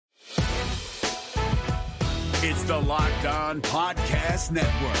It's the Locked On Podcast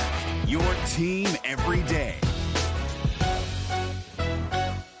Network, your team every day.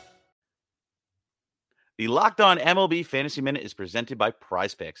 The Locked On MLB Fantasy Minute is presented by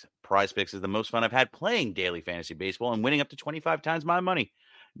Prize Picks. Prize Picks is the most fun I've had playing daily fantasy baseball and winning up to 25 times my money.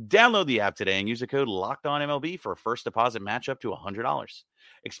 Download the app today and use the code LOCKEDONMLB for a first deposit match up to $100.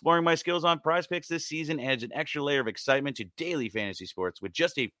 Exploring my skills on Prize Picks this season adds an extra layer of excitement to daily fantasy sports. With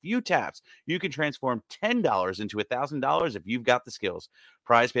just a few taps, you can transform $10 into $1,000 if you've got the skills.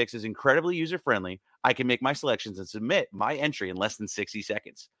 Prize Picks is incredibly user-friendly. I can make my selections and submit my entry in less than 60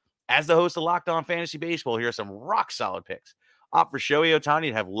 seconds. As the host of Locked On Fantasy Baseball, here are some rock-solid picks. Opt for Shohei Ohtani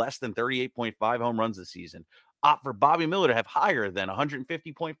to have less than 38.5 home runs this season. Opt for Bobby Miller to have higher than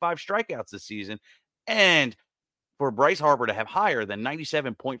 150.5 strikeouts this season. And for Bryce Harper to have higher than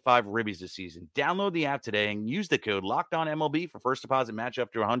 97.5 ribbies this season. Download the app today and use the code LOCKEDONMLB for first deposit match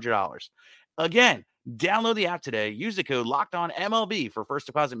up to $100. Again, download the app today. Use the code LOCKEDONMLB for first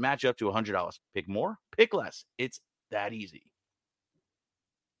deposit match up to $100. Pick more, pick less. It's that easy.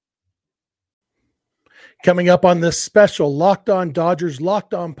 Coming up on this special Locked On Dodgers,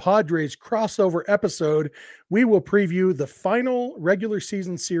 Locked On Padres crossover episode, we will preview the final regular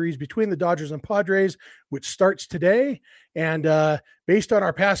season series between the Dodgers and Padres, which starts today. And based on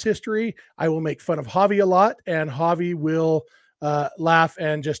our past history, I will make fun of Javi a lot, and Javi will laugh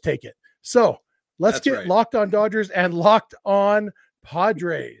and just take it. So let's get right. Locked On Dodgers and Locked On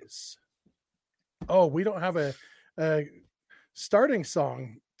Padres. Oh, we don't have a starting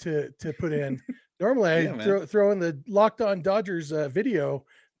song to put in. Normally I throw in the Locked On Dodgers video,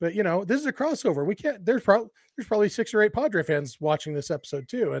 but this is a crossover. We can't, there's probably 6 or 8 Padre fans watching this episode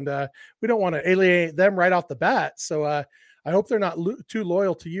too. And we don't want to alienate them right off the bat. So I hope they're not too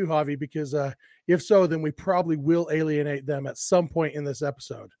loyal to you, Javi, because if so, then we probably will alienate them at some point in this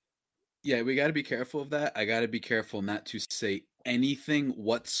episode. Yeah, we got to be careful of that. I got to be careful not to say anything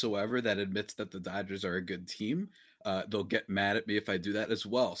whatsoever that admits that the Dodgers are a good team. They'll get mad at me if I do that as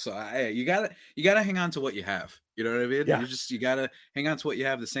well. So you gotta hang on to what you have. You know what I mean? Yeah. You gotta hang on to what you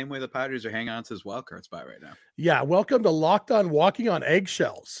have the same way the Padres are hanging on to this wild card spot right now. Yeah. Welcome to Locked On Walking on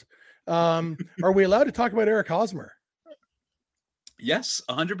Eggshells. Are we allowed to talk about Eric Hosmer? Yes,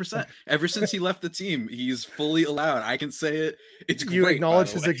 100%. Ever since he left the team, he's fully allowed. I can say it. It's great. You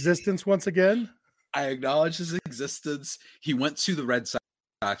acknowledge his existence once again? I acknowledge his existence. He went to the Red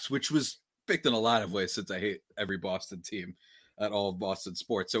Sox, which was picked in a lot of ways since I hate every Boston team at all of Boston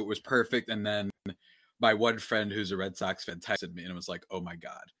sports. So it was perfect. And then my one friend who's a Red Sox fan texted me and was like, oh my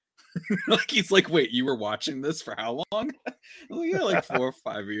God. Like, he's like, wait, you were watching this for how long? Well, yeah, like 4 or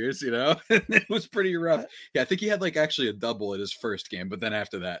 5 years, And it was pretty rough. Yeah, I think he had actually a double at his first game, but then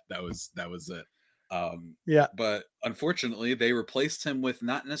after that, that was it. Yeah. But unfortunately, they replaced him with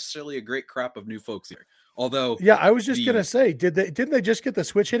not necessarily a great crop of new folks here. Although, yeah, I was just gonna say, didn't they just get the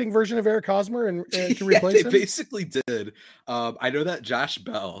switch hitting version of Eric Hosmer and to replace him? They basically did. I know that Josh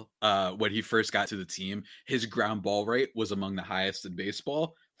Bell, when he first got to the team, his ground ball rate was among the highest in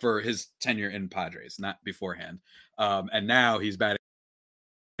baseball for his tenure in Padres, not beforehand. And now he's batting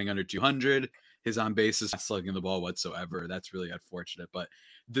under 200. His on base is not slugging the ball whatsoever. That's really unfortunate. But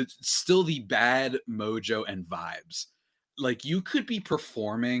still the bad mojo and vibes. You could be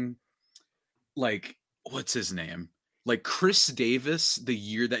performing what's his name? Chris Davis, the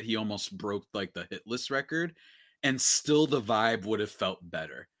year that he almost broke the hit list record, and still the vibe would have felt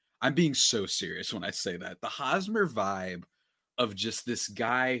better. I'm being so serious when I say that. The Hosmer vibe of just this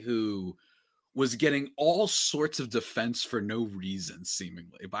guy who was getting all sorts of defense for no reason,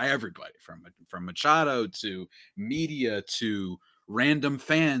 seemingly, by everybody, from Machado to media to random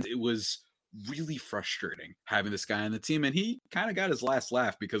fans. It was really frustrating having this guy on the team, and he kind of got his last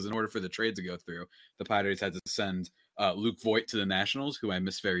laugh because in order for the trade to go through, the Padres had to send Luke Voit to the Nationals, who I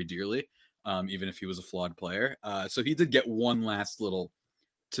miss very dearly, even if he was a flawed player. So he did get one last little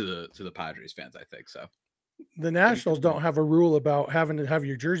to the Padres fans, I think. So the Nationals don't have a rule about having to have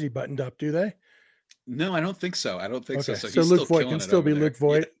your jersey buttoned up, do they? No, I don't think so. Okay. So So Luke Voit can still be Luke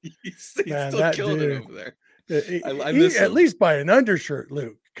Voit. Yeah, he's still killing it over there. I miss him. At least buy an undershirt,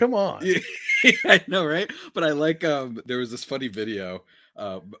 Luke. Come on. Yeah, I know, right? But I there was this funny video.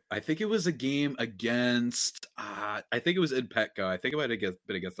 I think it was a game against, I think it was in Petco. I think it might have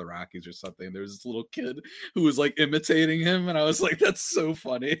been against the Rockies or something. There was this little kid who was imitating him. And I was like, that's so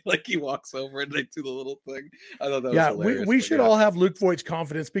funny. He walks over and they do the little thing. I thought that was hilarious. We should all have Luke Voigt's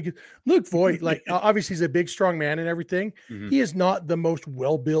confidence, because Luke Voit, obviously he's a big, strong man and everything. Mm-hmm. He is not the most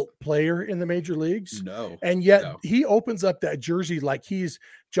well-built player in the major leagues. No. And yet he opens up that jersey like he's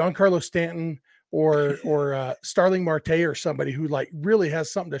Giancarlo Stanton or Starling Marte or somebody who like really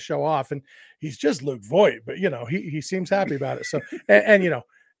has something to show off. And he's just Luke Voigt, but he seems happy about it. So, and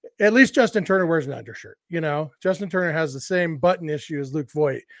at least Justin Turner wears an undershirt. Justin Turner has the same button issue as Luke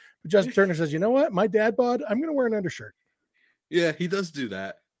Voigt, but Justin Turner says, you know what, my dad bod, I'm going to wear an undershirt. Yeah, he does do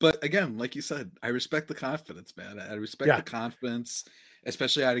that. But again, like you said, I respect the confidence, man. I respect the confidence,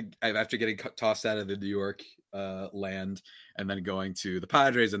 especially after getting tossed out of the New York land and then going to the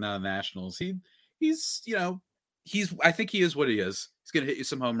Padres and now the Nationals. I think he is what he is. He's going to hit you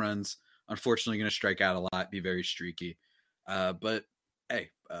some home runs. Unfortunately, going to strike out a lot, be very streaky. But hey,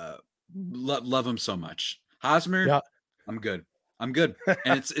 love him so much. Hosmer, I'm good. And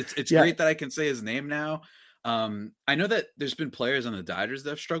it's great that I can say his name now. I know that there's been players on the Dodgers that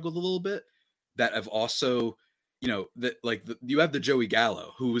have struggled a little bit that have also, you have the Joey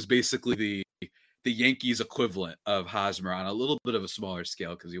Gallo, who was basically the Yankees equivalent of Hosmer on a little bit of a smaller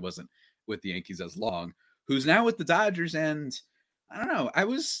scale because he wasn't with the Yankees as long, who's now with the Dodgers. And I don't know, I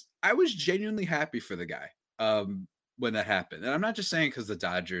was genuinely happy for the guy when that happened. And I'm not just saying because the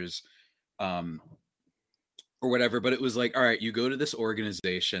Dodgers or whatever, but it was like, all right, you go to this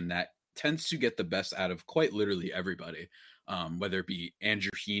organization that tends to get the best out of quite literally everybody, whether it be Andrew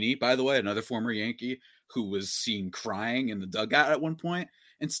Heaney, by the way, another former Yankee who was seen crying in the dugout at one point.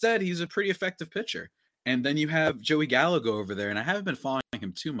 Instead, he's a pretty effective pitcher. And then you have Joey Gallo go over there, and I haven't been following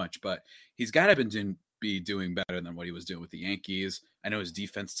him too much, but he's got to be doing better than what he was doing with the Yankees. I know his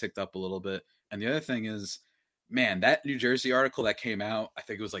defense ticked up a little bit. And the other thing is, man, that New Jersey article that came out, I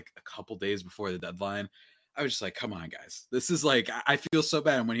think it was like a couple days before the deadline. I was just like, come on, guys. This is like, I feel so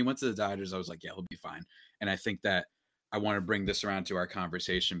bad. And when he went to the Dodgers, I was like, yeah, he'll be fine. And I think that I want to bring this around to our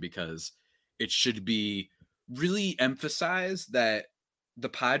conversation because it should be really emphasized that the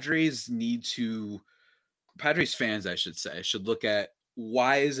Padres fans, I should say, should look at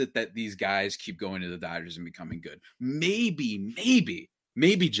why is it that these guys keep going to the Dodgers and becoming good? Maybe,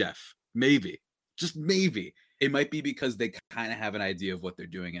 Jeff, just maybe. It might be because they kind of have an idea of what they're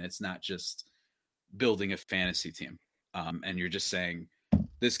doing and it's not just building a fantasy team. And you're just saying,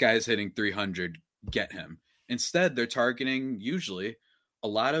 this guy's hitting 300, get him. Instead, they're targeting usually a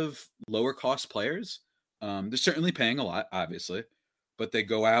lot of lower cost players. They're certainly paying a lot, obviously, but they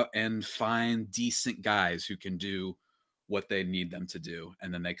go out and find decent guys who can do what they need them to do.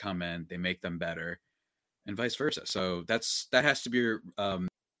 And then they come in, they make them better and vice versa. So that has to be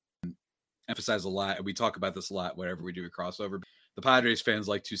emphasized a lot. We talk about this a lot whenever we do a crossover. The Padres fans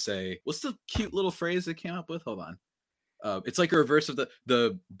like to say, what's the cute little phrase they came up with? Hold on. It's like a reverse of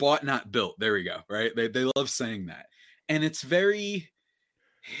the bought, not built. There we go. Right. They love saying that. And it's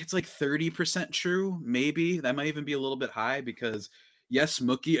like 30% true. Maybe that might even be a little bit high because yes,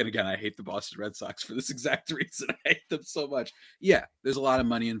 Mookie. And again, I hate the Boston Red Sox for this exact reason. I hate them so much. Yeah. There's a lot of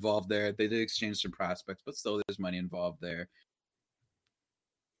money involved there. They did exchange some prospects, but still there's money involved there.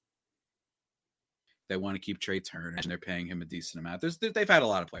 They want to keep Trey Turner, and they're paying him a decent amount. They've had a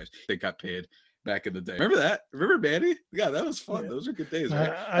lot of players they got paid back in the day. Remember that? Remember Manny? Yeah, that was fun. Yeah. Those were good days,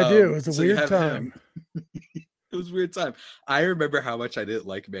 right? I do. It was a weird time. It was a weird time. I remember how much I didn't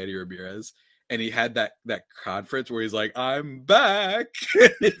like Manny Ramirez, and he had that conference where he's like, "I'm back."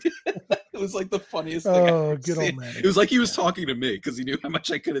 It was like the funniest thing. Oh, good old Manny. It was like he was talking to me because he knew how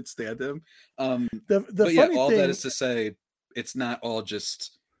much I couldn't stand him. The funny all thing... that is to say, it's not all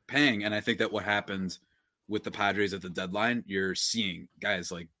just paying. And I think that what happened with the Padres at the deadline, you're seeing guys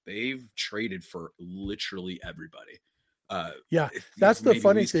like they've traded for literally everybody. That's the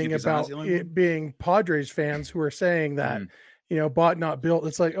funny thing about it being Padres fans who are saying that, bought, not built.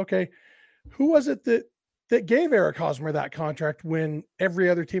 It's like, okay, who was it that gave Eric Hosmer that contract when every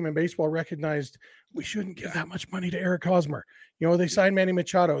other team in baseball recognized we shouldn't give that much money to Eric Hosmer? They signed Manny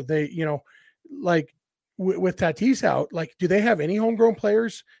Machado. They, with Tatis out, like, do they have any homegrown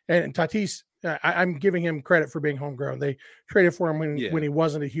players? And Tatis, I'm giving him credit for being homegrown. They traded for him when he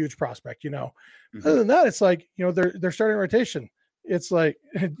wasn't a huge prospect, Other than that, it's like, they're starting rotation. It's like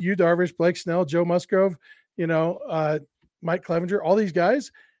Yu Darvish, Blake Snell, Joe Musgrove, Mike Clevenger, all these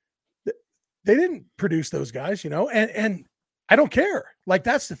guys, they didn't produce those guys, and I don't care. Like,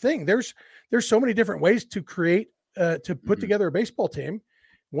 that's the thing. There's so many different ways to create, to put together a baseball team.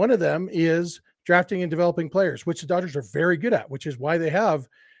 One of them is drafting and developing players, which the Dodgers are very good at, which is why they have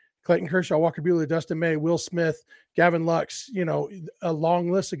Clayton Kershaw, Walker Buehler, Dustin May, Will Smith, Gavin Lux, a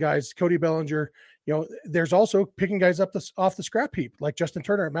long list of guys, Cody Bellinger. There's also picking guys up off the scrap heap, like Justin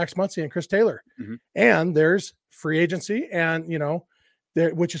Turner, Max Muncy, and Chris Taylor. And there's free agency and,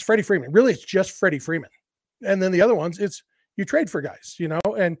 which is Freddie Freeman. Really, it's just Freddie Freeman. And then the other ones, it's you trade for guys,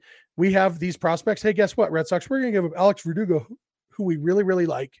 and we have these prospects. Hey, guess what, Red Sox? We're going to give up Alex Verdugo, who we really, really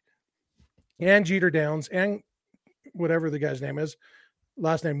like, and Jeter Downs and whatever the guy's name is,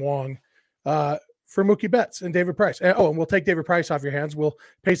 last name Wong, for Mookie Betts and David Price. And we'll take David Price off your hands. We'll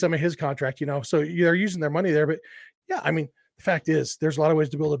pay some of his contract, so they're using their money there. But yeah, I mean, the fact is there's a lot of ways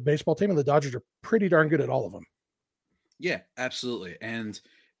to build a baseball team, and the Dodgers are pretty darn good at all of them. Yeah, absolutely. And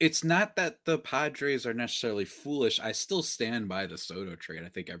it's not that the Padres are necessarily foolish. I still stand by the Soto trade. I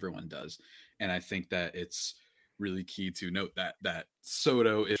think everyone does. And I think that it's really key to note that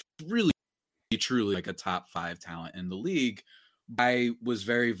Soto is really truly like a top 5 talent in the league. I was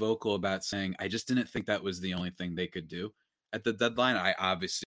very vocal about saying I just didn't think that was the only thing they could do at the deadline. I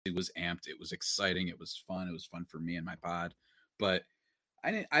obviously was amped. It was exciting. It was fun. It was fun for me and my pod. But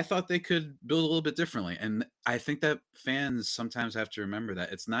I thought they could build a little bit differently. And I think that fans sometimes have to remember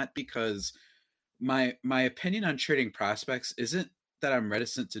that it's not because my opinion on trading prospects isn't that I'm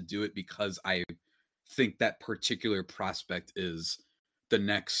reticent to do it because I think that particular prospect is the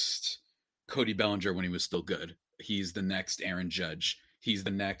next Cody Bellinger when he was still good. He's the next Aaron Judge. He's the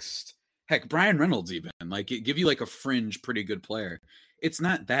next, heck, Brian Reynolds even. Like, give you like a fringe pretty good player. It's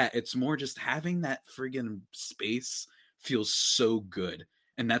not that. It's more just having that friggin' space feels so good.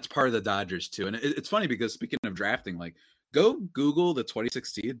 And that's part of the Dodgers too. And it's funny because speaking of drafting, like, go Google the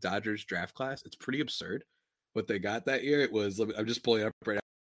 2016 Dodgers draft class. It's pretty absurd what they got that year. It was, I'm just pulling it up right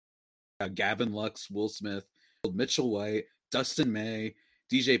now. Gavin Lux, Will Smith, Mitchell White, Dustin May,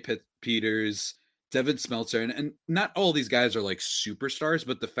 DJ Peters, Devin Smeltzer, and not all these guys are like superstars,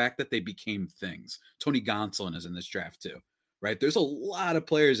 but the fact that they became things. Tony Gonsolin is in this draft too, right? There's a lot of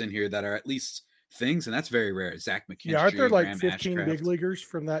players in here that are at least things, and that's very rare. Zach McKinstry, Yeah, aren't there like Graham 15 Ashcraft. big leaguers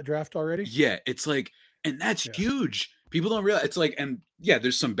from that draft already? Yeah, it's like, and that's huge. People don't realize it's like, and yeah,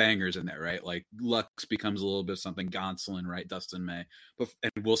 there's some bangers in there, right? Like Lux becomes a little bit of something, Gonsolin, right? Dustin May,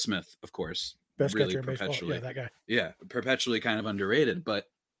 and Will Smith, of course, best really catcher in baseball. perpetually, Yeah, that guy. Yeah, perpetually kind of underrated, but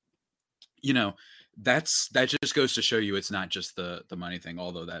that just goes to show you it's not just the money thing,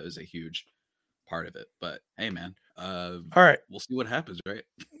 although that is a huge part of it. But hey, man, all right, we'll see what happens, right?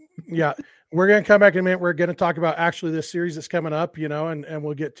 Yeah, we're going to come back in a minute. We're going to talk about actually this series that's coming up, and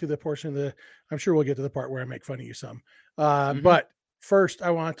we'll get to the portion of I'm sure we'll get to the part where I make fun of you some. But first,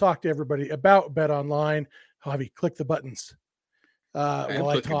 I want to talk to everybody about Bet Online. Javi, click the buttons while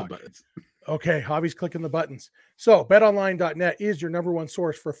I talk. Okay, Javi's clicking the buttons. So betonline.net is your number one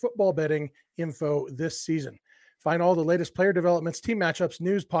source for football betting info this season. Find all the latest player developments, team matchups,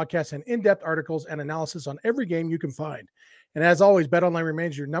 news, podcasts, and in-depth articles and analysis on every game you can find. And as always, BetOnline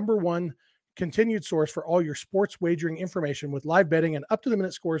remains your number one continued source for all your sports wagering information with live betting and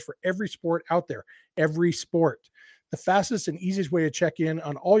up-to-the-minute scores for every sport out there. Every sport. The fastest and easiest way to check in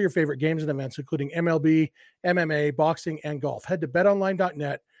on all your favorite games and events, including MLB, MMA, boxing, and golf. Head to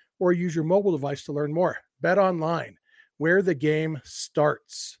betonline.net or use your mobile device to learn more. BetOnline, where the game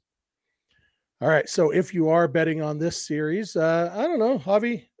starts. All right, so if you are betting on this series, I don't know,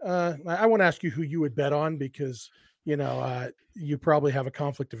 Javi, I want to ask you who you would bet on because you probably have a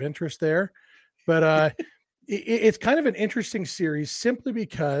conflict of interest there. But it's kind of an interesting series simply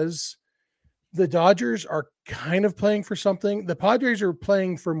because the Dodgers are kind of playing for something. The Padres are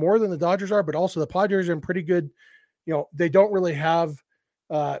playing for more than the Dodgers are, but also the Padres are in pretty good. They don't really have.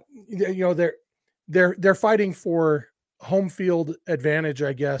 They're fighting for home field advantage,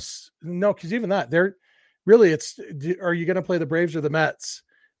 I guess. No, because even that, they're really. Are you going to play the Braves or the Mets?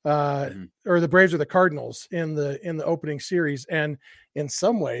 Or the Braves or the Cardinals in the opening series? And in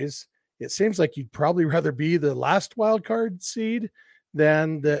some ways, it seems like you'd probably rather be the last wild card seed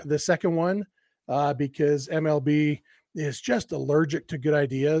than the second one, because MLB is just allergic to good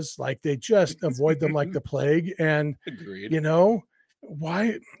ideas. Like they just avoid them like the plague. And agreed.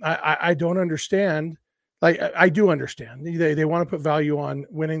 Why? I don't understand. Like I do understand they want to put value on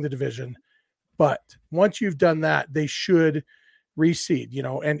winning the division, but once you've done that, they should reseed,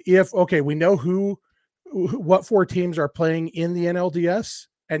 and we know what 4 teams are playing in the NLDS,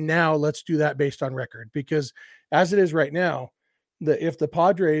 and now let's do that based on record, because as it is right now, if the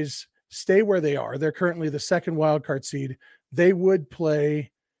Padres stay where they are, they're currently the second wild card seed, they would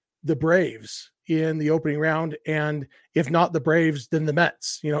play the Braves in the opening round, and if not the Braves, then the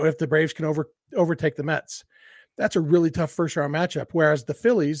Mets, if the Braves can overtake the Mets. That's a really tough first round matchup, whereas the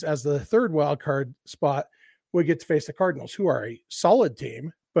Phillies, as the third wild card spot, would get to face the Cardinals, who are a solid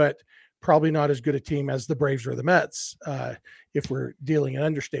team, but probably not as good a team as the Braves or the Mets, if we're dealing in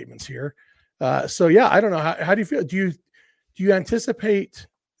understatements here. So yeah, I don't know. How do you feel? Do you anticipate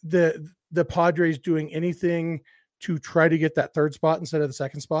the Padres doing anything to try to get that third spot instead of the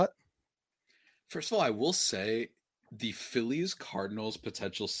second spot? First of all, I will say the Phillies Cardinals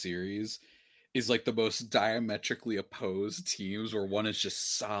potential series is like the most diametrically opposed teams, where one is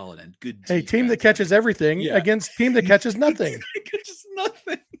just solid and good. Hey, team that catches everything against team that catches nothing. Catches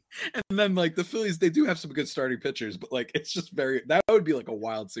nothing. And then like the Phillies, they do have some good starting pitchers, but like it's just that would be like a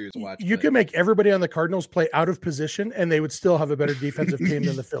wild series to watch. You can make everybody on the Cardinals play out of position, and they would still have a better defensive team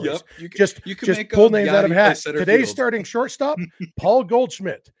than the Phillies. You can just pull names out of hats. Today's starting shortstop, Paul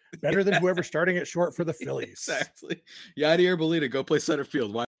Goldschmidt, better than whoever's starting at short for the Phillies. Exactly. Yadier Molina, go play center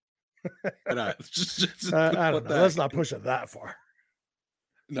field. Why not? I don't know. Let's not push it that far.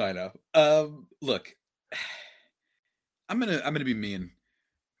 No, I know. Look, I'm gonna be mean.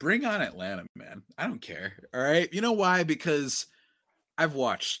 Bring on Atlanta, man. I don't care. All right. You know why? Because I've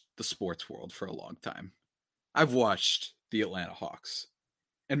watched the sports world for a long time. I've watched the Atlanta Hawks.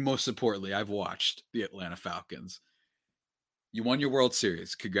 And most importantly, I've watched the Atlanta Falcons. You won your World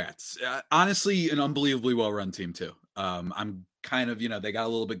Series. Congrats. Honestly, an unbelievably well-run team too. I'm kind of, they got a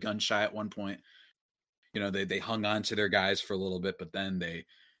little bit gun shy at one point. They hung on to their guys for a little bit, but then they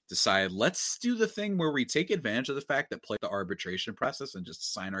decide, let's do the thing where we take advantage of the fact that play the arbitration process and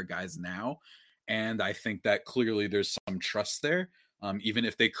just sign our guys now. And I think that clearly there's some trust there. Even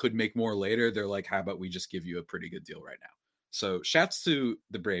if they could make more later, they're like, how about we just give you a pretty good deal right now? So shouts to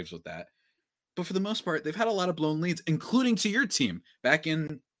the Braves with that. But for the most part, they've had a lot of blown leads, including to your team back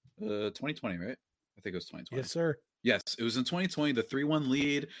in 2020, right? I think it was 2020. Yes, sir. Yes, it was in 2020, the 3-1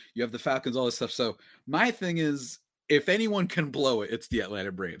 lead. You have the Falcons, all this stuff. So my thing is, if anyone can blow it, it's the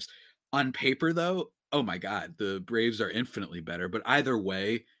Atlanta Braves. On paper, though, oh my God, the Braves are infinitely better. But either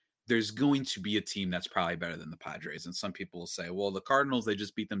way, there's going to be a team that's probably better than the Padres. And some people will say, well, the Cardinals, they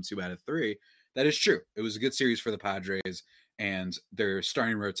just beat them 2 out of 3. That is true. It was a good series for the Padres, and their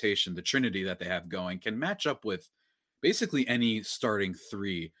starting rotation, the Trinity that they have going, can match up with basically any starting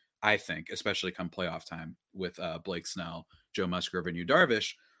 3, I think, especially come playoff time with Blake Snell, Joe Musgrove, and Yu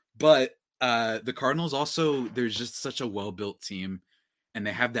Darvish. But the Cardinals also, there's just such a well-built team, and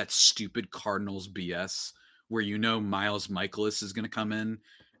they have that stupid Cardinals BS where Miles Michaelis is going to come in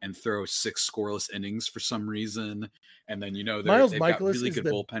and throw 6 scoreless innings for some reason, and then Miles they've Michaelis got really is good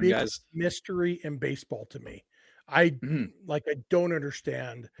the bullpen biggest guys. Mystery in baseball to me. I don't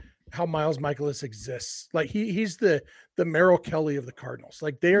understand how Miles Michaelis exists. Like he's the Merrill Kelly of the Cardinals.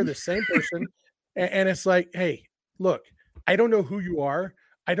 Like they are the same person, and it's like, hey, look, I don't know who you are.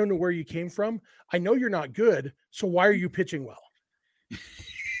 I don't know where you came from. I know you're not good. So why are you pitching well?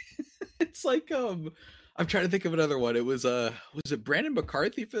 It's like, I'm trying to think of another one. It was it Brandon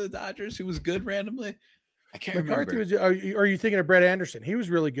McCarthy for the Dodgers who was good randomly? I can't remember. Are you thinking of Brett Anderson? He was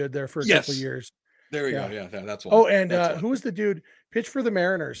really good there for a couple of years. There we go. Yeah, that's one. Oh, and who was the dude pitched for the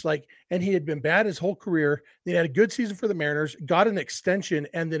Mariners? And he had been bad his whole career. He had a good season for the Mariners, got an extension,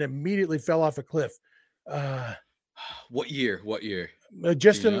 and then immediately fell off a cliff. What year?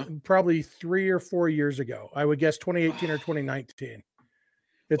 Just probably 3 or 4 years ago. I would guess 2018 or 2019.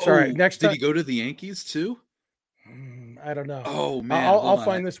 It's all right. Next time, did he go to the Yankees too? I don't know. Oh man, I'll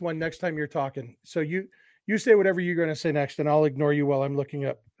find this one next time you're talking. So you say whatever you're going to say next, and I'll ignore you while I'm looking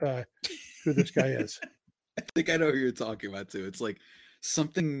up who this guy is. I think I know who you're talking about too. It's like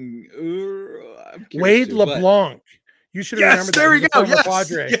something. Wade LeBlanc. You should have remembered that. There we go. Yes,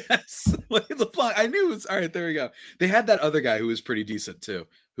 Padre. yes. Wade LeBlanc. I knew it was all right. There we go. They had that other guy who was pretty decent too,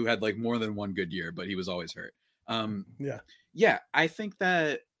 who had like more than one good year, but he was always hurt. Yeah. I think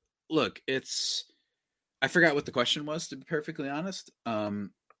that. Look, I forgot what the question was, to be perfectly honest.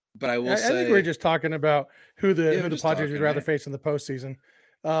 But I will say, I think we're just talking about who the Padres would rather face in the postseason.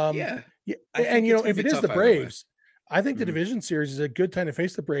 And if it is the Braves, I think the division series is a good time to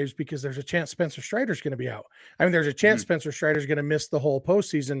face the Braves because there's a chance Spencer Strider's going to be out. I mean, there's a chance Spencer Strider's going to miss the whole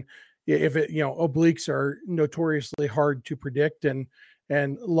postseason if obliques are notoriously hard to predict and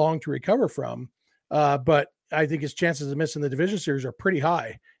long to recover from. But I think his chances of missing the division series are pretty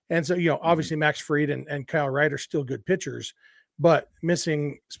high. And so, obviously Max Fried and Kyle Wright are still good pitchers, but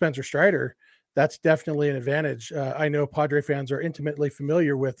missing Spencer Strider, that's definitely an advantage. I know Padre fans are intimately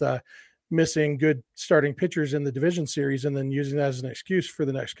familiar with missing good starting pitchers in the division series and then using that as an excuse for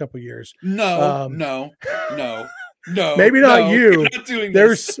the next couple of years. No. Maybe not you. Not doing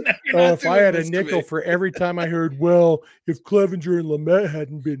There's if I had a nickel for every time I heard, well, if Clevenger and Lamet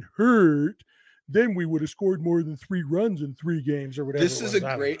hadn't been hurt, then we would have scored more than 3 runs in 3 games or whatever. This is a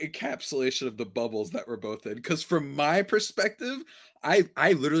great encapsulation of the bubbles that we're both in. Because from my perspective, I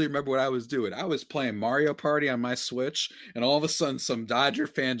literally remember what I was doing. I was playing Mario Party on my Switch, and all of a sudden, some Dodger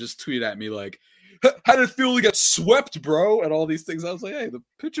fan just tweeted at me like, "How did it feel to get swept, bro?" And all these things. I was like, "Hey, the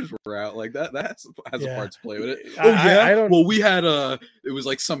pitchers were out. Like that has a part to play with it." I don't. Well, we had it was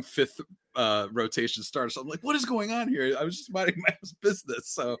like some 5th rotation started. So I'm like, what is going on here? I was just minding my own business.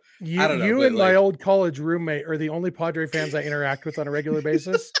 So You, I don't know. you and my old college roommate are the only Padre fans I interact with on a regular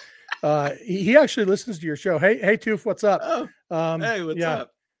basis. He actually listens to your show. Hey, Toof, what's up? Oh, hey, what's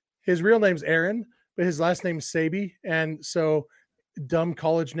up? His real name's Aaron, but his last name's Sabi. And so dumb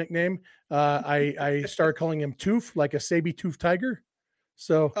college nickname. I started calling him Toof, like a Sabi Toof tiger.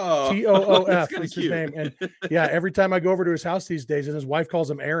 So Toof is his name. And yeah, every time I go over to his house these days and his wife calls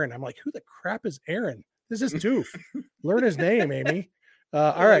him Aaron, I'm like, who the crap is Aaron? This is Toof. Learn his name, Amy.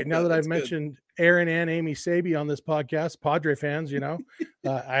 All right. Now that I've mentioned Aaron and Amy Sabi on this podcast, Padre fans,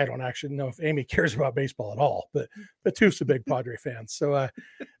 I don't actually know if Amy cares about baseball at all, but Toof's a big Padre fan. So,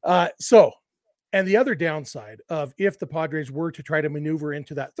 and the other downside of if the Padres were to try to maneuver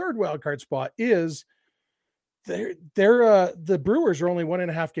into that third wild card spot is the Brewers are only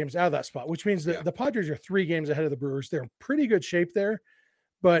 1.5 games out of that spot, which means that the Padres are 3 games ahead of the Brewers. They're in pretty good shape there,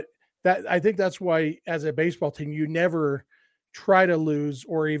 but I think that's why as a baseball team, you never try to lose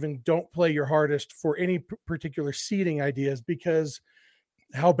or even don't play your hardest for any particular seeding ideas, because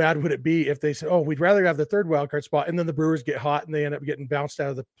how bad would it be if they said, oh, we'd rather have the third wild card spot, and then the Brewers get hot and they end up getting bounced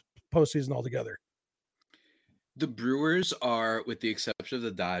out of the postseason altogether. The Brewers are, with the exception of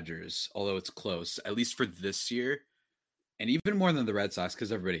the Dodgers, although it's close, at least for this year, and even more than the Red Sox,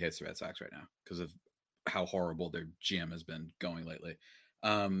 because everybody hates the Red Sox right now because of how horrible their GM has been going lately.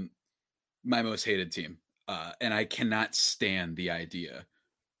 My most hated team. And I cannot stand the idea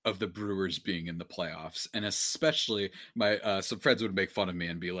of the Brewers being in the playoffs. And especially some friends would make fun of me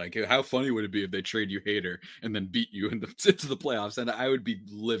and be like, how funny would it be if they trade you Hader and then beat you into the playoffs? And I would be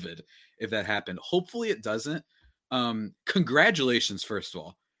livid if that happened. Hopefully it doesn't. Congratulations, first of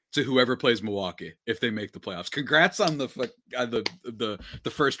all, to whoever plays Milwaukee if they make the playoffs. Congrats on the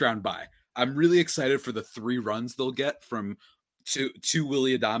first round bye. I'm really excited for the 3 runs they'll get from two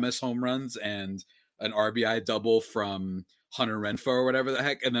Willy Adames home runs and an RBI double from Hunter Renfroe or whatever the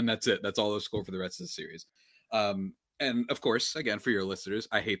heck. And then that's it. That's all they'll score for the rest of the series. And of course, again, for your listeners,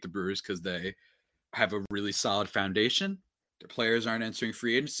 I hate the Brewers because they have a really solid foundation. Their players aren't entering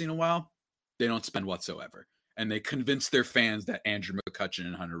free agency in a while. They don't spend whatsoever. And they convince their fans that Andrew McCutchen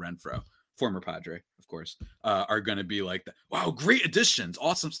and Hunter Renfroe, former Padre, of course, are going to be like, wow, great additions,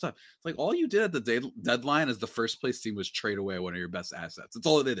 awesome stuff. It's like all you did at the deadline as the first place team was trade away one of your best assets. That's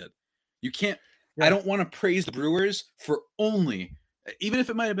all they did. You can't. Yeah. I don't want to praise the Brewers for only, even if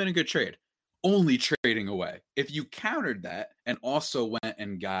it might have been a good trade, only trading away. If you countered that and also went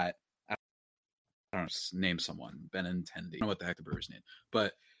and got, I don't know, name someone, Benintendi. I don't know what the heck the Brewers need,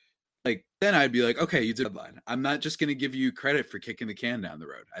 but like then I'd be like, okay, you did a deadline. I'm not just going to give you credit for kicking the can down the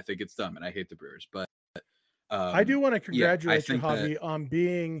road. I think it's dumb, and I hate the Brewers. But I do want to congratulate you, Javi, on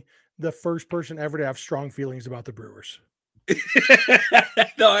being the first person ever to have strong feelings about the Brewers.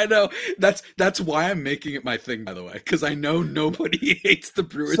 No, I know. That's why I'm making it my thing, by the way, because I know nobody hates the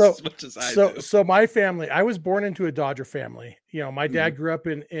Brewers as much as I do. So my family, I was born into a Dodger family. My dad grew up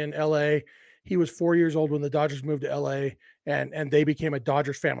in LA. He was 4 years old when the Dodgers moved to LA, and they became a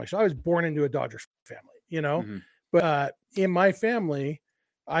Dodgers family. So I was born into a Dodgers family, But in my family,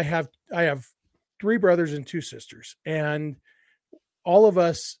 I have 3 brothers and 2 sisters, and all of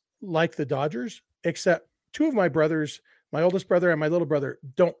us like the Dodgers, except 2 of my brothers. My oldest brother and my little brother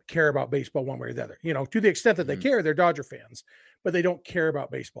don't care about baseball one way or the other, to the extent that they care, they're Dodger fans, but they don't care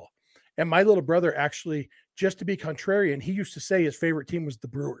about baseball. And my little brother actually, just to be contrarian, he used to say his favorite team was the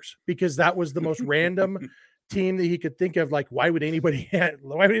Brewers because that was the most random team that he could think of. Like, why would anybody care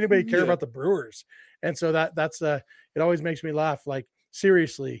about the Brewers? And so that's it always makes me laugh. Like,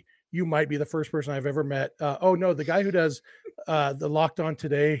 seriously, you might be the first person I've ever met. The guy who does the Locked On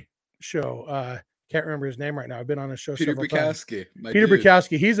Today show, can't remember his name right now. I've been on a show several times. Peter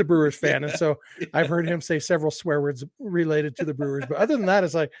Bukowski. He's a Brewers fan. And so I've heard him say several swear words related to the Brewers. But other than that,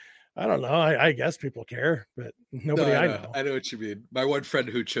 it's like, I don't know. I guess people care, but nobody I know. I know what you mean. My one friend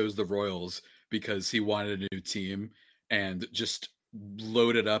who chose the Royals because he wanted a new team and just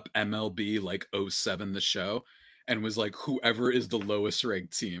loaded up MLB like 07 the show and was like, whoever is the lowest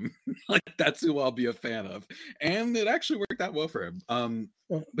ranked team, like that's who I'll be a fan of. And it actually worked out well for him.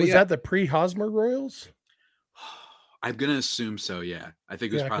 Was that the pre-Hosmer Royals? I'm gonna assume so. Yeah, I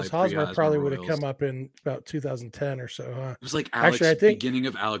think it was probably Hosmer probably would have come up in about 2010 or so. Huh? It was like beginning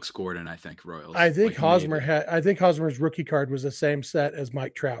of Alex Gordon. I think Royals. I think Hosmer's rookie card was the same set as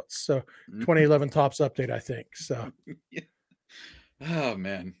Mike Trout's. So 2011 Topps update, I think. So. Yeah. Oh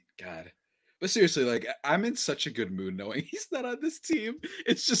man, God. But seriously, like I'm in such a good mood knowing he's not on this team.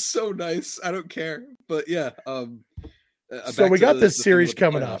 It's just so nice. I don't care. But yeah. So we got this series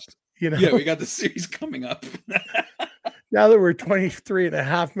coming up. Yeah, we got the series coming up. Now that we're 23 and a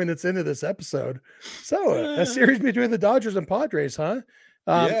half minutes into this episode. So a series between the Dodgers and Padres, huh?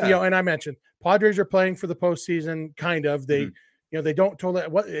 Yeah. And I mentioned Padres are playing for the postseason, kind of. They, they don't totally.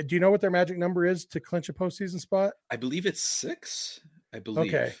 What do you know? What their magic number is to clinch a postseason spot? I believe it's 6. I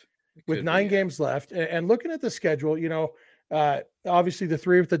believe. Okay, with 9 games left, and looking at the schedule, obviously the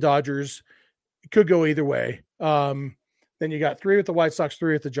 3 with the Dodgers could go either way. Then you got 3 with the White Sox,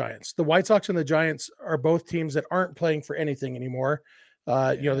 3 with the Giants. The White Sox and the Giants are both teams that aren't playing for anything anymore.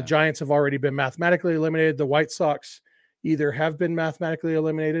 The Giants have already been mathematically eliminated. The White Sox either have been mathematically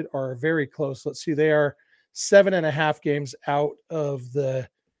eliminated or are very close. Let's see, they are 7.5 games out of the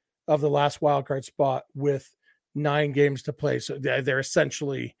last wild card spot with 9 games to play. So they're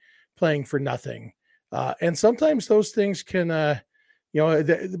essentially playing for nothing. And sometimes those things can,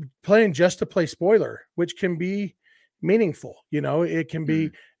 playing just to play spoiler, which can be meaningful. It can be.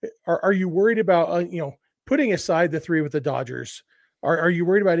 Are you worried about putting aside the 3 with the Dodgers? Are you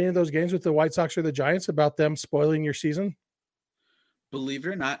worried about any of those games with the White Sox or the Giants about them spoiling your season? Believe it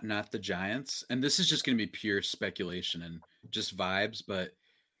or not the Giants. And this is just going to be pure speculation and just vibes, but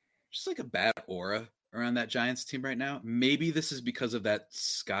just like a bad aura around that Giants team right now. Maybe this is because of that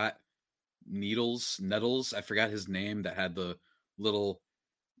Scott Nettles. I forgot his name, that had the little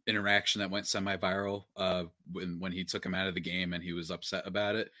interaction that went semi-viral when he took him out of the game and he was upset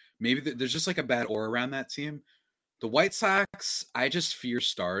about it. Maybe there's just like a bad aura around that team. The White Sox, I just fear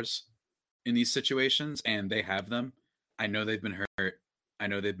stars in these situations, and they have them. I know they've been hurt. I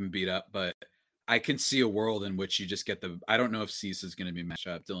know they've been beat up, but I can see a world in which you just get I don't know if Cease is going to be matched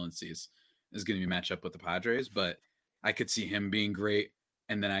up. Dylan Cease is going to be matched up with the Padres, but I could see him being great.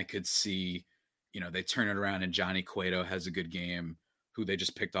 And then I could see, they turn it around and Johnny Cueto has a good game, who they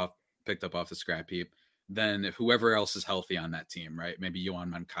just picked up off the scrap heap. Then if whoever else is healthy on that team, right? Maybe Yohan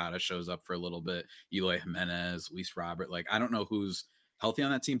Moncada shows up for a little bit, Eloy Jimenez, Luis Robert. Like, I don't know who's healthy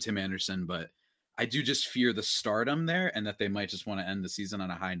on that team, Tim Anderson, but I do just fear the stardom there and that they might just want to end the season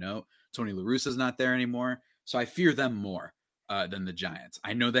on a high note. Tony La Russa's not there anymore. So I fear them more than the Giants.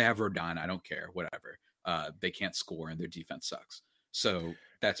 I know they have Rodon. I don't care, whatever. They can't score and their defense sucks. So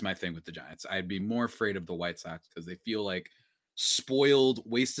that's my thing with the Giants. I'd be more afraid of the White Sox because they feel like spoiled,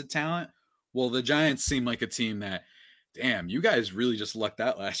 wasted talent. Well, the Giants seem like a team that, damn, you guys really just lucked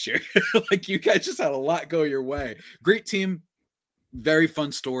out last year. Like, you guys just had a lot go your way. Great team, very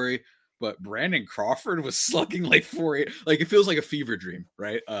fun story. But Brandon Crawford was slugging like 4.8. Like, it feels like a fever dream,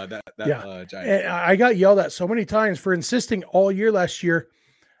 right? Giants. And I got yelled at so many times for insisting all year last year.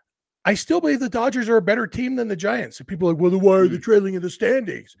 I still believe the Dodgers are a better team than the Giants. And people are like, well, why are they trailing in the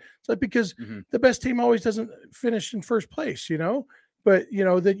standings? It's like, because the best team always doesn't finish in first place, But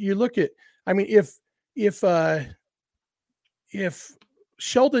that you look at. I mean, if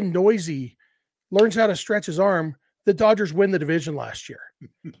Sheldon Noisy learns how to stretch his arm, the Dodgers win the division last year.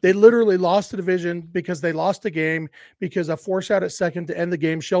 They literally lost the division because they lost the game because a force out at second to end the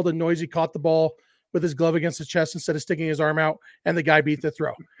game. Sheldon Noisy caught the ball with his glove against his chest instead of sticking his arm out, and the guy beat the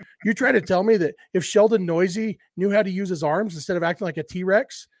throw. You try to tell me that if Sheldon Noisy knew how to use his arms instead of acting like a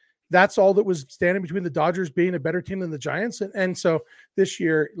T-Rex, that's all that was standing between the Dodgers being a better team than the Giants. And so this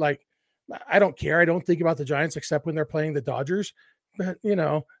year, like, I don't care. I don't think about the Giants except when they're playing the Dodgers. But,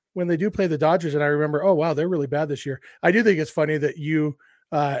 when they do play the Dodgers and I remember, oh, wow, they're really bad this year. I do think it's funny that you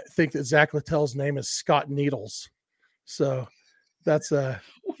think that Zach Littell's name is Scott Needles. So that's, What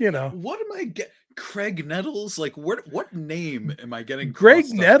am I getting? Craig Nettles? Like, what name am I getting? Greg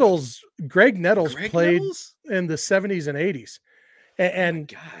Nettles played in the 70s and 80s. And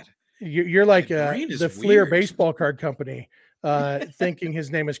God, you're like the Fleer baseball card company thinking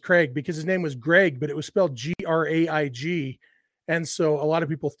his name is Craig because his name was Greg, but it was spelled Graig. And so a lot of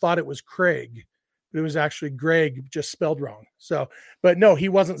people thought it was Craig, but it was actually Greg, just spelled wrong. So, but no, he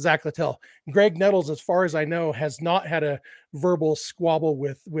wasn't Zach Littell. Greg Nettles, as far as I know, has not had a verbal squabble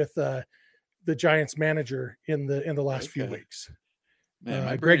with the Giants manager in the last few weeks.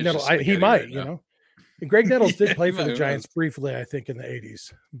 Man, Greg Nettles, he might, And Greg Nettles did play for the Giants briefly, I think, in the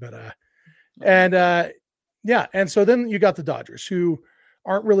 80s. But and so then you got the Dodgers, who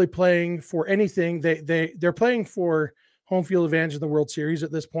aren't really playing for anything. They're playing for home field advantage in the World Series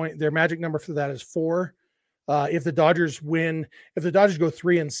at this point. Their magic number for that is 4. If the Dodgers go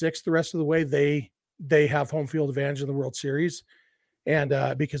 3-6 the rest of the way, they have home field advantage in the World Series.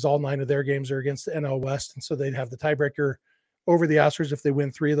 And because all 9 of their games are against the NL West. And so they'd have the tiebreaker over the Astros if they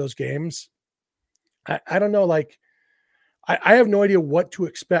win 3 of those games. I don't know. Like, I have no idea what to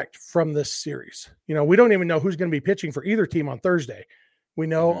expect from this series. We don't even know who's going to be pitching for either team on Thursday. We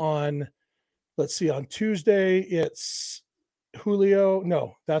know on Tuesday, it's Julio.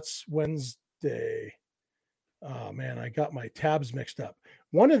 No, that's Wednesday. Oh man, I got my tabs mixed up.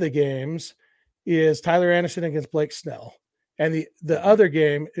 One of the games is Tyler Anderson against Blake Snell, and the other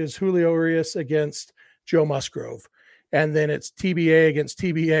game is Julio Urias against Joe Musgrove, and then it's TBA against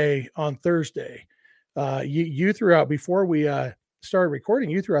TBA on Thursday. You threw out before we started recording.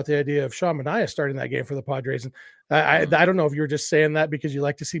 You threw out the idea of Sean Manaea starting that game for the Padres, and I don't know if you were just saying that because you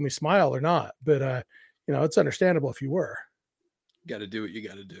like to see me smile or not, but it's understandable if you were. Got to do what you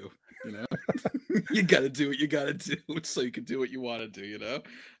got to do. You got to do what you got to do so you can do what you want to do,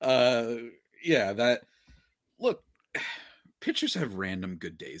 look, pitchers have random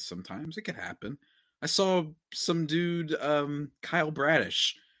good days sometimes. It could happen. I saw some dude, Kyle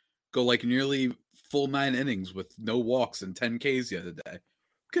Bradish, go like nearly full 9 innings with no walks and 10 Ks the other day.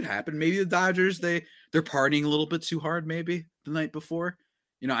 Could happen. Maybe the Dodgers, they're partying a little bit too hard maybe the night before.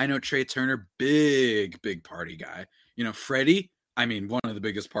 I know Trey Turner, big party guy. Freddie, I mean, one of the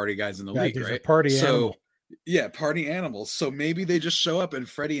biggest party guys in the league, right? Animal. Yeah, party animals. So maybe they just show up and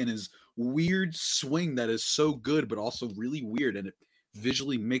Freddie and his weird swing that is so good, but also really weird, and it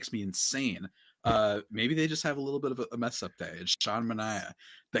visually makes me insane. Maybe they just have a little bit of a mess up day. It's Sean Manaea,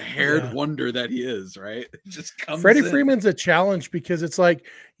 the haired wonder that he is, right? It just comes Freddie in. Freeman's a challenge because it's like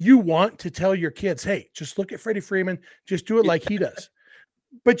you want to tell your kids, hey, just look at Freddie Freeman, just do it like he does.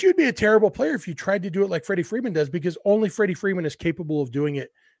 But you'd be a terrible player if you tried to do it like Freddie Freeman does, because only Freddie Freeman is capable of doing it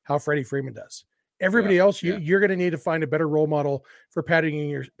how Freddie Freeman does. Everybody else, you're going to need to find a better role model for patterning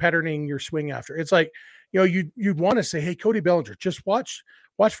your swing after. It's like, you'd want to say, hey, Cody Bellinger, just watch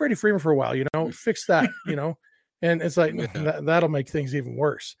Freddie Freeman for a while, fix that, and it's like, that'll make things even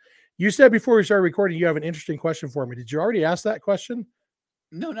worse. You said before we started recording, you have an interesting question for me. Did you already ask that question?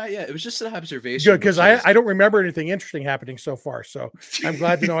 No, not yet. It was just an observation. Good, because I don't remember anything interesting happening so far. So I'm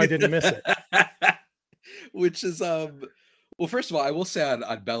glad to know I didn't miss it. Which is, well, first of all, I will say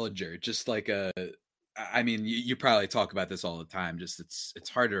on Bellinger, just like you probably talk about this all the time. Just it's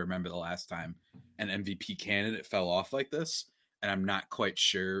hard to remember the last time an MVP candidate fell off like this, and I'm not quite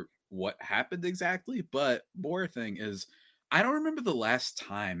sure what happened exactly. But more thing is, I don't remember the last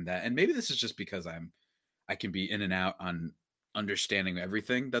time that, and maybe this is just because I can be in and out on understanding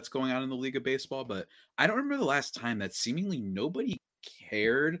everything that's going on in the League of Baseball, but I don't remember the last time that seemingly nobody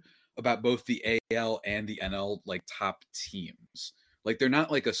cared about both the AL and the NL like top teams. Like they're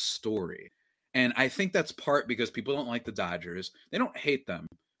not like a story. And I think that's part because people don't like the Dodgers. They don't hate them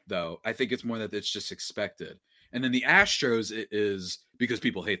though. I think it's more that it's just expected. And then the Astros, it is because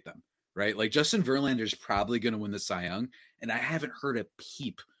people hate them, right? Like Justin Verlander is probably going to win the Cy Young, and I haven't heard a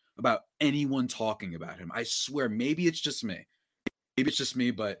peep about anyone talking about him. I swear, maybe it's just me.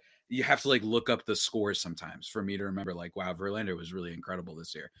 But you have to like look up the scores sometimes for me to remember like, wow, Verlander was really incredible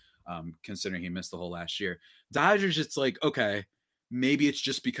this year, considering he missed the whole last year. Dodgers, it's like, okay, maybe it's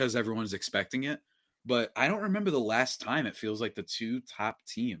just because everyone's expecting it, but I don't remember the last time it feels like the two top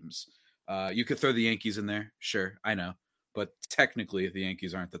teams. You could throw the Yankees in there. Sure, I know. But technically, the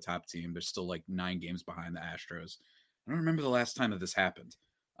Yankees aren't the top team. They're still like 9 games behind the Astros. I don't remember the last time that this happened.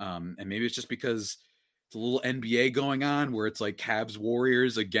 And maybe it's just because it's a little NBA going on where it's like Cavs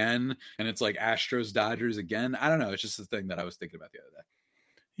Warriors again, and it's like Astros Dodgers again. I don't know. It's just the thing that I was thinking about the other day.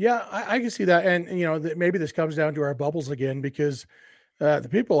 Yeah, I can see that. And, maybe this comes down to our bubbles again, because the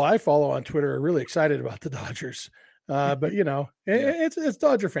people I follow on Twitter are really excited about the Dodgers. But, it's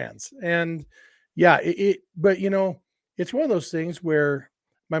Dodger fans. And yeah, but, it's one of those things where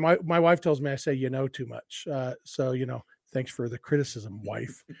my wife tells me I say, too much. So, thanks for the criticism,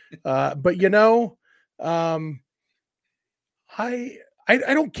 wife. But,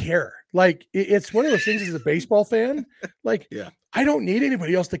 I don't care. Like it's one of those things as a baseball fan. Like, I don't need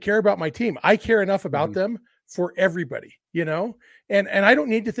anybody else to care about my team. I care enough about them for everybody, and I don't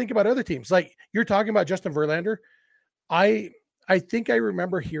need to think about other teams. Like you're talking about Justin Verlander. I think I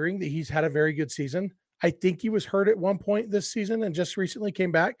remember hearing that he's had a very good season. I think he was hurt at one point this season and just recently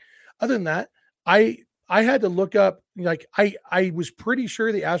came back. Other than that, I had to look up, like I was pretty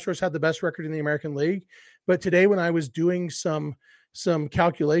sure the Astros had the best record in the American League, but today when I was doing some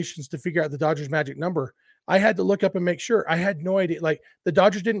calculations to figure out the Dodgers magic number, I had to look up and make sure. I had no idea. Like the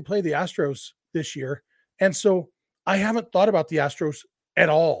Dodgers didn't play the Astros this year. And so I haven't thought about the Astros at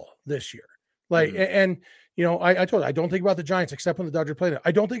all this year. Like, and I told you, I don't think about the Giants except when the Dodgers play them.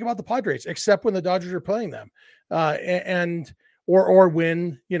 I don't think about the Padres except when the Dodgers are playing them. Or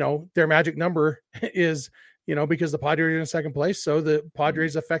when, their magic number is, because the Padres are in second place. So the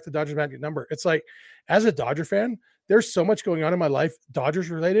Padres affect the Dodgers magic number. It's like, as a Dodger fan, there's so much going on in my life, Dodgers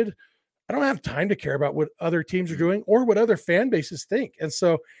related. I don't have time to care about what other teams are doing or what other fan bases think. And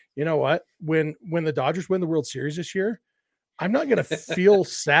so, you know what, when the Dodgers win the World Series this year, I'm not going to feel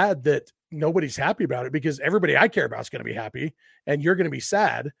sad that nobody's happy about it, because everybody I care about is going to be happy and you're going to be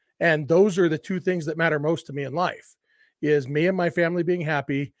sad. And those are the two things that matter most to me in life, is me and my family being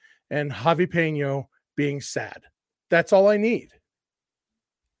happy and Javi Peno being sad. That's all I need.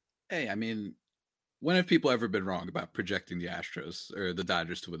 Hey, I mean, when have people ever been wrong about projecting the Astros or the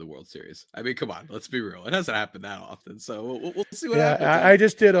Dodgers to win the World Series? I mean, come on, let's be real. It hasn't happened that often. So we'll see what happens. I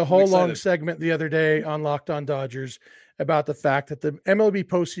just did a whole long segment the other day on Locked On Dodgers about the fact that the MLB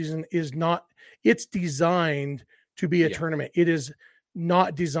postseason is not, it's designed to be a tournament. It is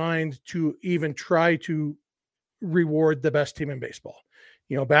not designed to even try to reward the best team in baseball.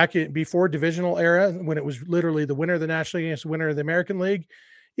 You know, before divisional era, when it was literally the winner of the National League against the winner of the American League,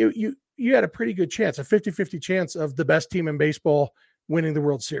 you had a pretty good chance, a 50-50 chance of the best team in baseball winning the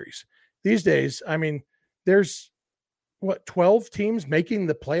World Series. These days, I mean, there's 12 teams making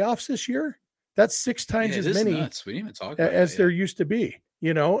the playoffs this year. That's 6 times as many as there used to be,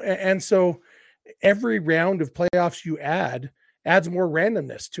 you know? And so every round of playoffs you adds more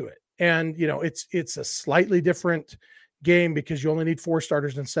randomness to it. And, you know, it's a slightly different game because you only need 4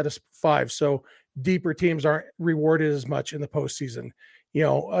 starters instead of 5. So deeper teams aren't rewarded as much in the postseason. You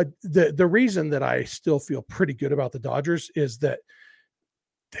know, the reason that I still feel pretty good about the Dodgers is that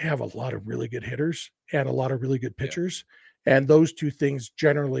they have a lot of really good hitters and a lot of really good pitchers. Yeah. And those two things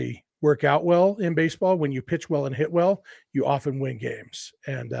generally work out well in baseball. When you pitch well and hit well, you often win games.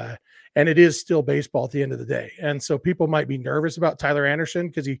 And it is still baseball at the end of the day. And so people might be nervous about Tyler Anderson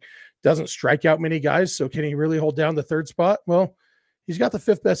because he doesn't strike out many guys. So can he really hold down the 3rd spot? Well, he's got the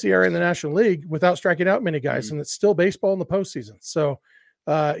 5th best ERA in the National League without striking out many guys. And it's still baseball in the postseason. So,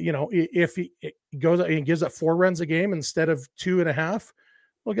 you know, if he goes and gives up 4 runs a game instead of 2.5,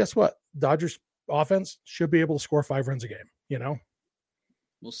 well, guess what? Dodgers offense should be able to score 5 runs a game, you know?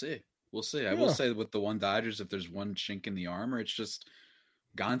 We'll see. I will say with the one Dodgers, if there's one chink in the armor, it's just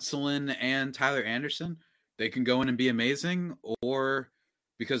Gonsolin and Tyler Anderson. They can go in and be amazing, or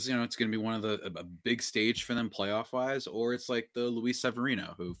because, you know, it's going to be one of a big stage for them playoff wise, or it's like the Luis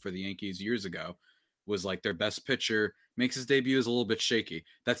Severino, who for the Yankees years ago was like their best pitcher, makes his debut is a little bit shaky.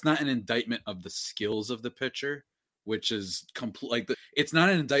 That's not an indictment of the skills of the pitcher, which is it's not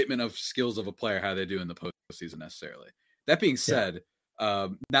an indictment of skills of a player, how they do in the postseason necessarily. That being said,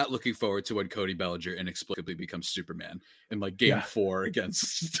 not looking forward to when Cody Bellinger inexplicably becomes Superman in like game 4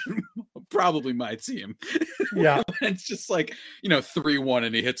 against probably my team. Yeah. It's just like, you know, 3-1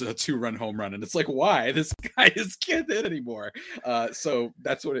 and he hits a 2-run home run. And it's like, why? This guy can't hit anymore. So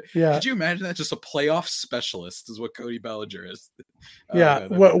that's what could you imagine that? Just a playoff specialist is what Cody Bellinger is.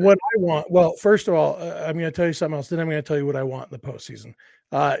 What I want, well, first of all, I'm going to tell you something else. Then I'm going to tell you what I want in the postseason.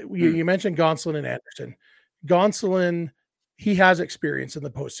 You mentioned Gonsolin and Anderson. Gonsolin, he has experience in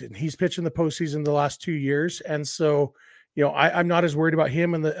the postseason. He's pitched in the postseason the last 2 years. And so, you know, I'm not as worried about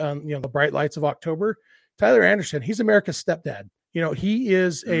him in the, you know, the bright lights of October. Tyler Anderson, he's America's stepdad. You know, he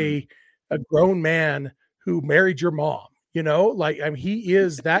is a grown man who married your mom, you know, like, I mean, he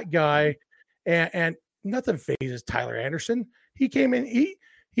is that guy, and nothing phases Tyler Anderson. He came in,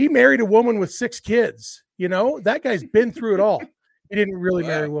 he married a woman with 6 kids, you know, that guy's been through it all. He didn't really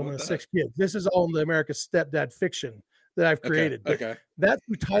marry a woman with 6 kids. This is all in the America's stepdad fiction that I've created. But that's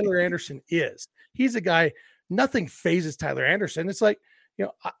who Tyler Anderson is. He's a guy, nothing phases Tyler Anderson. It's like, you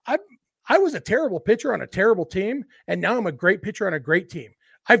know, I was a terrible pitcher on a terrible team, and now I'm a great pitcher on a great team.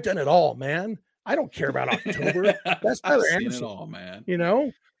 I've done it all, man. I don't care about October. That's Tyler Anderson. All, man. You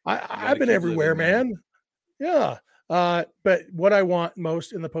know, I've been everywhere, man. Yeah. But what I want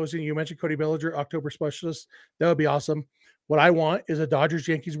most in the postseason, you mentioned Cody Bellinger, October specialist. That would be awesome. What I want is a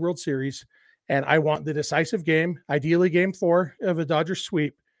Dodgers-Yankees World Series. And I want the decisive game, ideally game 4 of a Dodgers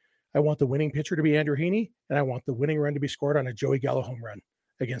sweep. I want the winning pitcher to be Andrew Heaney, and I want the winning run to be scored on a Joey Gallo home run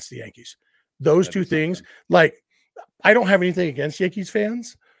against the Yankees. Those two things, like, I don't have anything against Yankees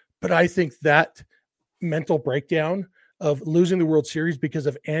fans, but I think that mental breakdown of losing the World Series because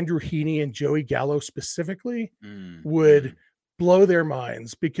of Andrew Heaney and Joey Gallo specifically would blow their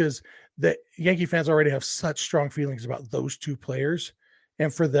minds, because the Yankee fans already have such strong feelings about those two players.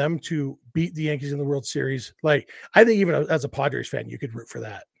 And for them to beat the Yankees in the World Series, like, I think even as a Padres fan, you could root for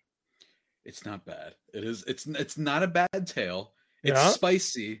that. It's not bad. It is. It's not a bad tale. It's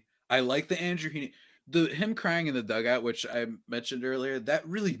spicy. I like the Andrew Heaney, him crying in the dugout, which I mentioned earlier. That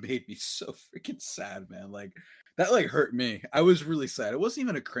really made me so freaking sad, man. Like, that like hurt me. I was really sad. It wasn't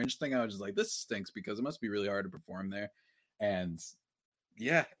even a cringe thing. I was just like, this stinks, because it must be really hard to perform there. And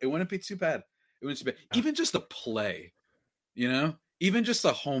yeah, it wouldn't be too bad. It wouldn't be bad. Even just a play, you know. Even just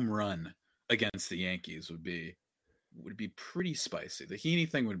a home run against the Yankees would be pretty spicy. The Heaney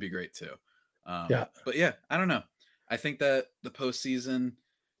thing would be great too. But yeah, I don't know. I think that the postseason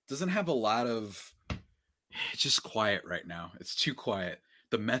doesn't have a lot of. It's just quiet right now. It's too quiet.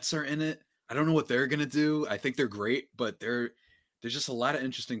 The Mets are in it. I don't know what they're gonna do. I think they're great, but there's just a lot of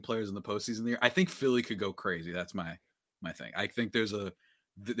interesting players in the postseason there. I think Philly could go crazy. That's my thing. I think there's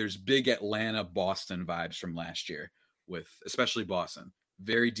big Atlanta Boston vibes from last year, with especially Boston.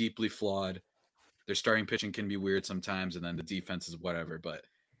 Very deeply flawed. Their starting pitching can be weird sometimes, and then the defense is whatever. But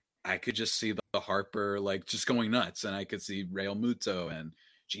I could just see the Harper like just going nuts, and I could see Real Muto and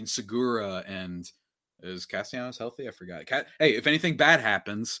Gene Segura, and is Castellanos healthy? I forgot. Hey, if anything bad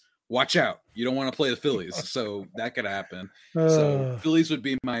happens, watch out. You don't want to play the Phillies, so that could happen. So Phillies would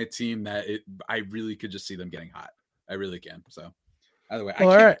be my team that I really could just see them getting hot. I really can. So either way, I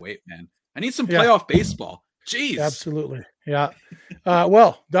can't wait, man. I need some playoff baseball. Jeez. Absolutely. Yeah.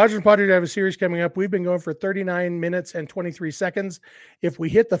 Well, Dodgers and Padres have a series coming up. We've been going for 39 minutes and 23 seconds. If we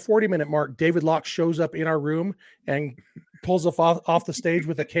hit the 40-minute mark, David Locke shows up in our room and pulls us off the stage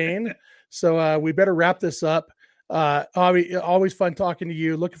with a cane. So we better wrap this up. Always fun talking to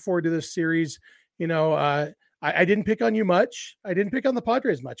you. Looking forward to this series. You know, I didn't pick on you much. I didn't pick on the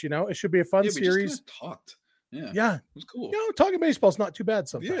Padres much. You know, it should be a fun series. Just talked. Yeah. It was cool. You know, talking baseball is not too bad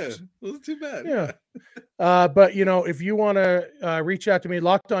sometimes. Yeah, it wasn't too bad. Yeah. But, you know, if you want to reach out to me,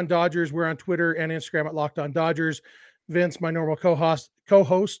 Locked On Dodgers, we're on Twitter and Instagram at Locked On Dodgers. Vince, my normal co-host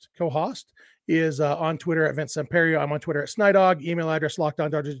is on Twitter at Vince Semperio. I'm on Twitter at Snydog. Email address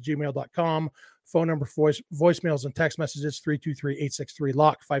lockedondodgers@gmail.com. Phone number for voicemails and text messages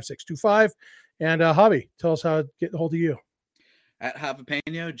 323-863-LOCK-5625. And Javi, tell us how to get a hold of you. At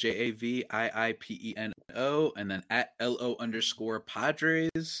Javipeno, JAVIIPENO, and then at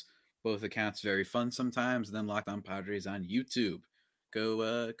LO_Padres. Both accounts very fun sometimes. And then Locked On Padres on YouTube.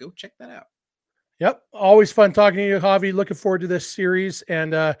 Go check that out. Yep. Always fun talking to you, Javi. Looking forward to this series.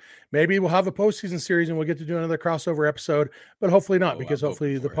 And maybe we'll have a postseason series and we'll get to do another crossover episode. But hopefully not, because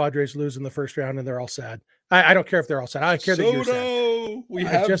hopefully the Padres lose in the first round and they're all sad. I don't care if they're all sad. I care that you're sad. We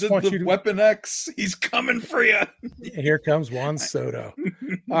have the Weapon X. He's coming for you. Here comes Juan Soto.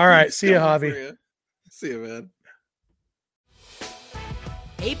 All right. See you, Javi. See you, man.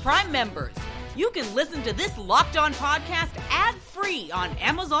 Hey, Prime members, you can listen to this Locked On podcast ad-free on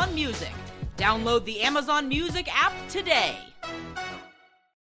Amazon Music. Download the Amazon Music app today.